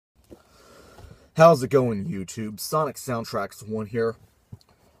How's it going, YouTube? Sonic Soundtracks 1 here.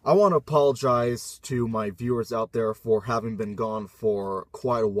 I want to apologize to my viewers out there for having been gone for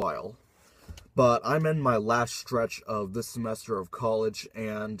quite a while. But I'm in my last stretch of this semester of college,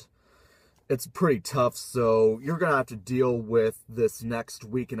 and it's pretty tough, so you're going to have to deal with this next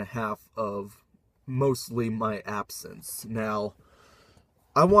week and a half of mostly my absence. Now,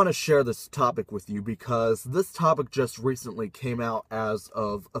 I want to share this topic with you because this topic just recently came out as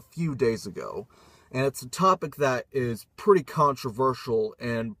of a few days ago. And it's a topic that is pretty controversial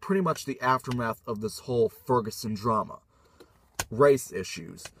and pretty much the aftermath of this whole Ferguson drama. Race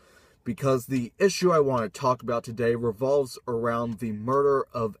issues. Because the issue I want to talk about today revolves around the murder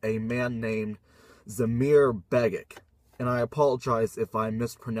of a man named Zemir Begic. And I apologize if I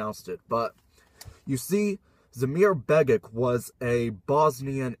mispronounced it, but you see, Zemir Begic was a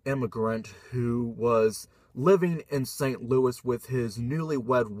Bosnian immigrant who was living in St. Louis with his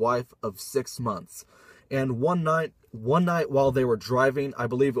newlywed wife of 6 months. And one night while they were driving, I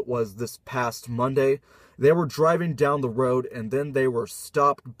believe it was this past Monday, they were driving down the road and then they were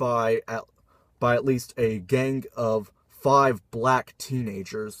stopped by at least a gang of 5 black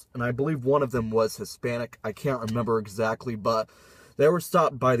teenagers. And I believe one of them was Hispanic. I can't remember exactly, but they were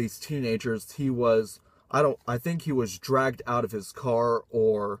stopped by these teenagers. I think he was dragged out of his car,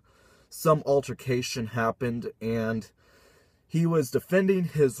 or some altercation happened, and he was defending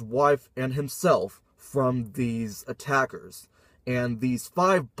his wife and himself from these attackers. And these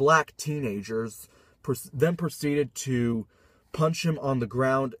 5 black teenagers then proceeded to punch him on the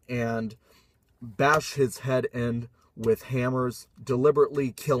ground and bash his head in with hammers,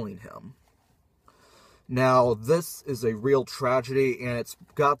 deliberately killing him. Now, this is a real tragedy, and it's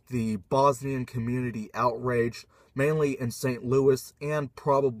got the Bosnian community outraged, mainly in St. Louis and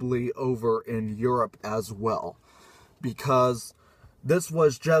probably over in Europe as well. Because this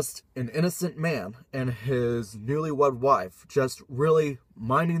was just an innocent man and his newlywed wife just really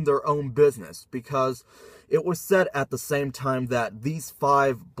minding their own business. Because it was said at the same time that these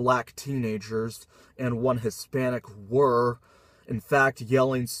 5 black teenagers and 1 Hispanic were, in fact,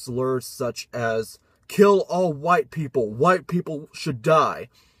 yelling slurs such as, "Kill all white people should die."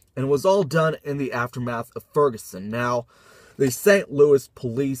 And it was all done in the aftermath of Ferguson. Now, the St. Louis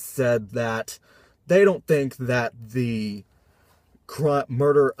police said that they don't think that the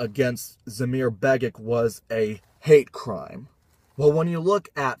murder against Zemir Begic was a hate crime. Well, when you look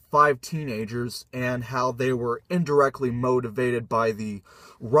at 5 teenagers and how they were indirectly motivated by the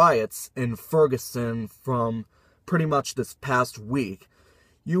riots in Ferguson from pretty much this past week,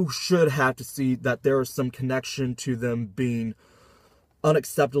 you should have to see that there is some connection to them being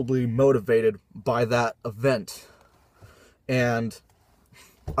unacceptably motivated by that event. And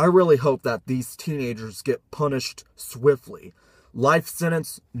I really hope that these teenagers get punished swiftly. Life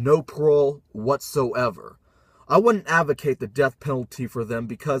sentence, no parole whatsoever. I wouldn't advocate the death penalty for them,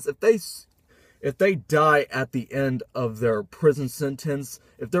 because if they die at the end of their prison sentence,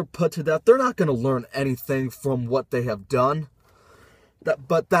 if they're put to death, they're not going to learn anything from what they have done.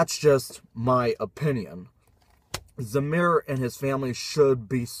 But that's just my opinion. Zemir and his family should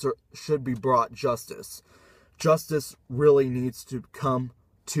be brought justice. Justice really needs to come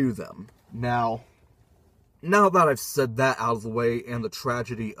to them. Now that I've said that out of the way and the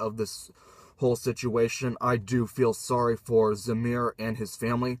tragedy of this whole situation, I do feel sorry for Zemir and his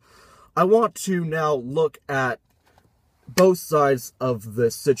family. I want to now look at both sides of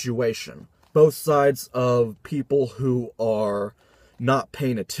this situation. Both sides of people who are not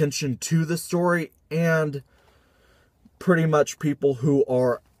paying attention to the story, and pretty much people who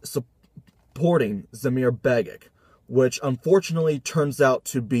are supporting Zemir Begic, which unfortunately turns out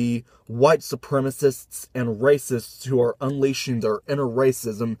to be white supremacists and racists who are unleashing their inner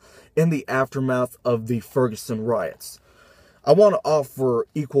racism in the aftermath of the Ferguson riots. I want to offer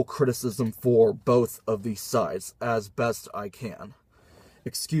equal criticism for both of these sides as best I can.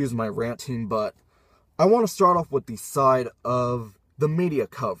 Excuse my ranting, but I want to start off with the side of the media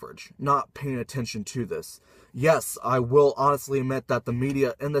coverage, not paying attention to this. Yes, I will honestly admit that the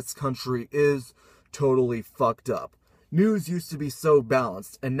media in this country is totally fucked up. News used to be so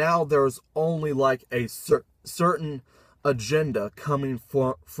balanced, and now there's only like a certain agenda coming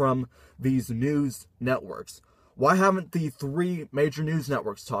from these news networks. Why haven't the 3 major news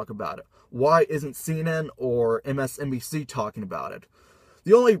networks talk about it? Why isn't CNN or MSNBC talking about it?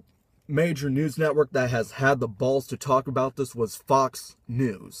 The only major news network that has had the balls to talk about this was Fox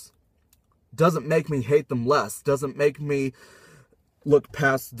News. Doesn't make me hate them less. Doesn't make me look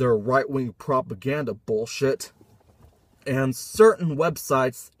past their right-wing propaganda bullshit. And certain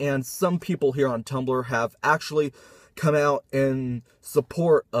websites and some people here on Tumblr have actually come out in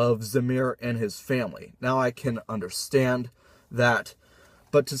support of Zemir and his family. Now I can understand that.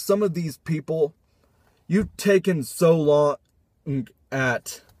 But to some of these people, you've taken so long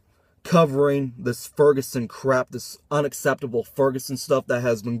at covering this Ferguson crap, this unacceptable Ferguson stuff that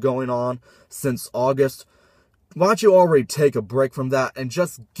has been going on since August. Why don't you already take a break from that and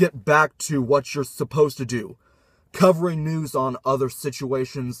just get back to what you're supposed to do? Covering news on other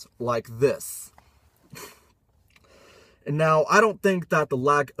situations like this. And now, I don't think that the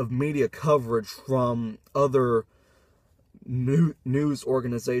lack of media coverage from other news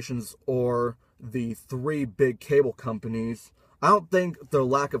organizations or the 3 big cable companies, I don't think their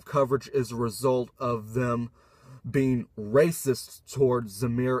lack of coverage is a result of them being racist towards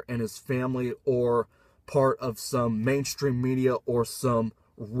Zemir and his family, or part of some mainstream media or some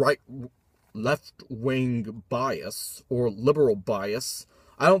left-wing bias or liberal bias.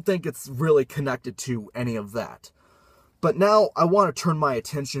 I don't think it's really connected to any of that. But now I want to turn my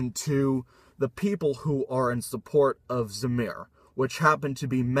attention to the people who are in support of Zemir, which happen to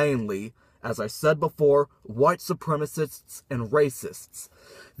be mainly, as I said before, white supremacists and racists.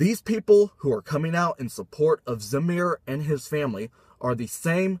 These people who are coming out in support of Zemir and his family are the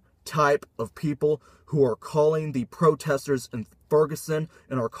same type of people who are calling the protesters in Ferguson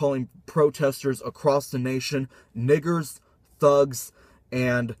and are calling protesters across the nation niggers, thugs,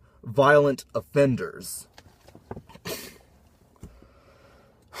 and violent offenders.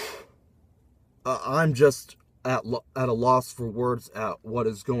 I'm just at a loss for words at what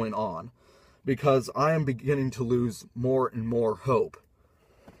is going on, because I am beginning to lose more and more hope.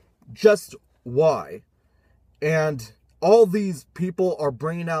 Just why? And all these people are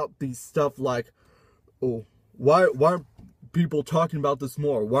bringing out these stuff like, oh, why aren't people talking about this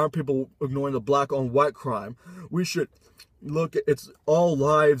more? Why aren't people ignoring the black on white crime? We should look at, it's all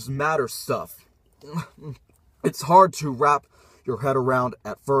lives matter stuff. It's hard to wrap your head around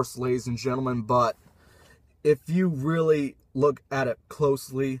at first, ladies and gentlemen, but if you really look at it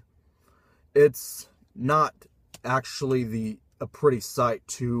closely, it's not actually a pretty sight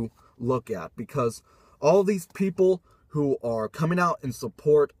to look at, because all these people who are coming out in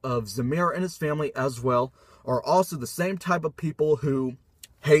support of Zemir and his family as well are also the same type of people who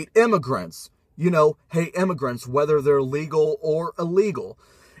hate immigrants. You know, hate immigrants, whether they're legal or illegal.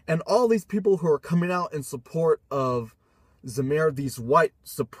 And all these people who are coming out in support of Zemir, these white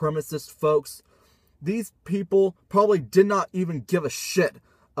supremacist folks, these people probably did not even give a shit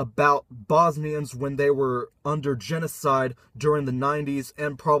about Bosnians when they were under genocide during the 90s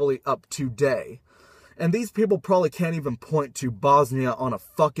and probably up to today. And these people probably can't even point to Bosnia on a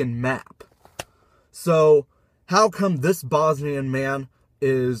fucking map. So, how come this Bosnian man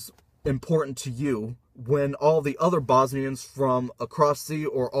is important to you when all the other Bosnians from across sea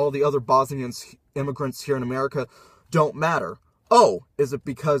or all the other Bosnians immigrants here in America don't matter? Oh, is it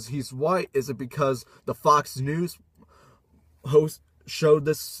because he's white? Is it because the Fox News host showed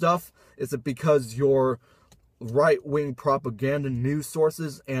this stuff? Is it because your right-wing propaganda news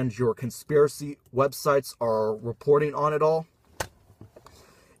sources and your conspiracy websites are reporting on it all?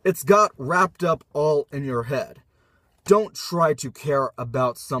 It's got wrapped up all in your head. Don't try to care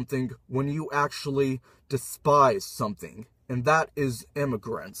about something when you actually despise something, and that is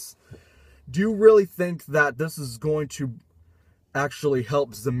immigrants. Do you really think that this is going to actually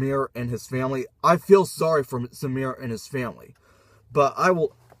help Zemir and his family? I feel sorry for Zemir and his family, but I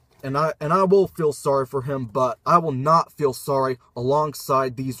will feel sorry for him, but I will not feel sorry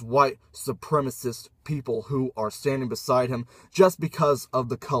alongside these white supremacist people who are standing beside him just because of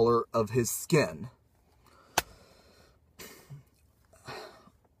the color of his skin.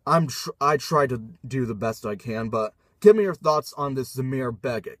 I try to do the best I can, but give me your thoughts on this Zemir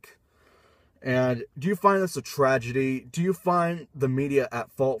Begic. And do you find this a tragedy? Do you find the media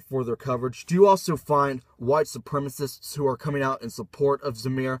at fault for their coverage? Do you also find white supremacists who are coming out in support of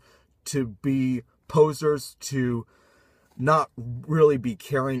Zemir to be posers, to not really be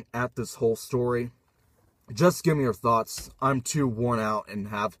caring at this whole story? Just give me your thoughts. I'm too worn out and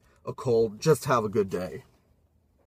have a cold. Just have a good day.